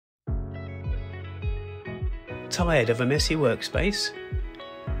Tired of a messy workspace?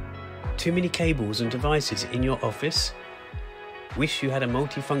 Too many cables and devices in your office? Wish you had a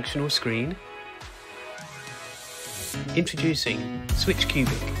multifunctional screen? Introducing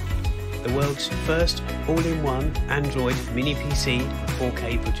Switchcubic, the world's first all-in-one Android mini PC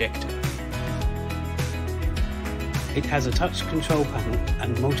 4K projector. It has a touch control panel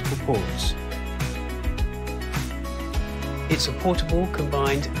and multiple ports. It's a portable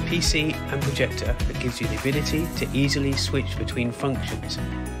combined PC and projector that gives you the ability to easily switch between functions,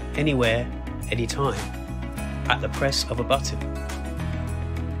 anywhere, anytime, at the press of a button.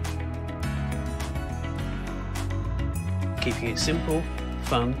 Keeping it simple,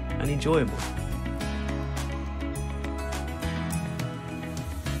 fun and enjoyable.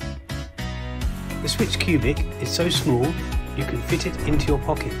 The Switchcubic is so small you can fit it into your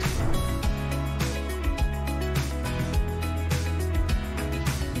pocket.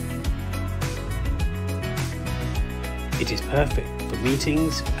 It is perfect for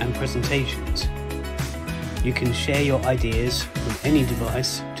meetings and presentations. You can share your ideas from any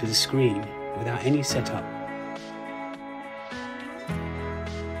device to the screen without any setup.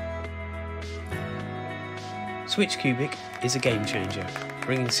 Switchcubic is a game changer,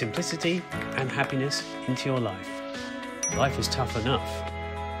 bringing simplicity and happiness into your life. Life is tough enough.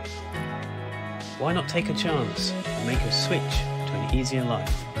 Why not take a chance and make a switch to an easier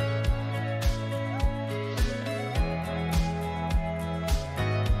life?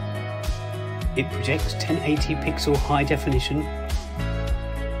 It projects 1080 pixel high definition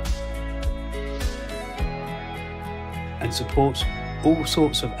and supports all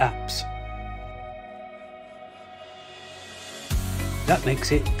sorts of apps. That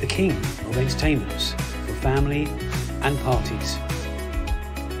makes it the king of entertainments for family and parties.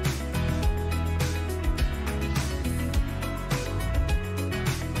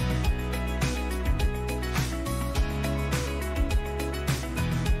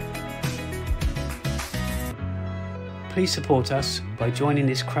 Please support us by joining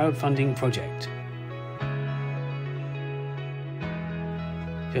this crowdfunding project.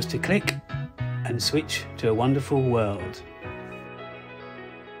 Just a click and switch to a wonderful world.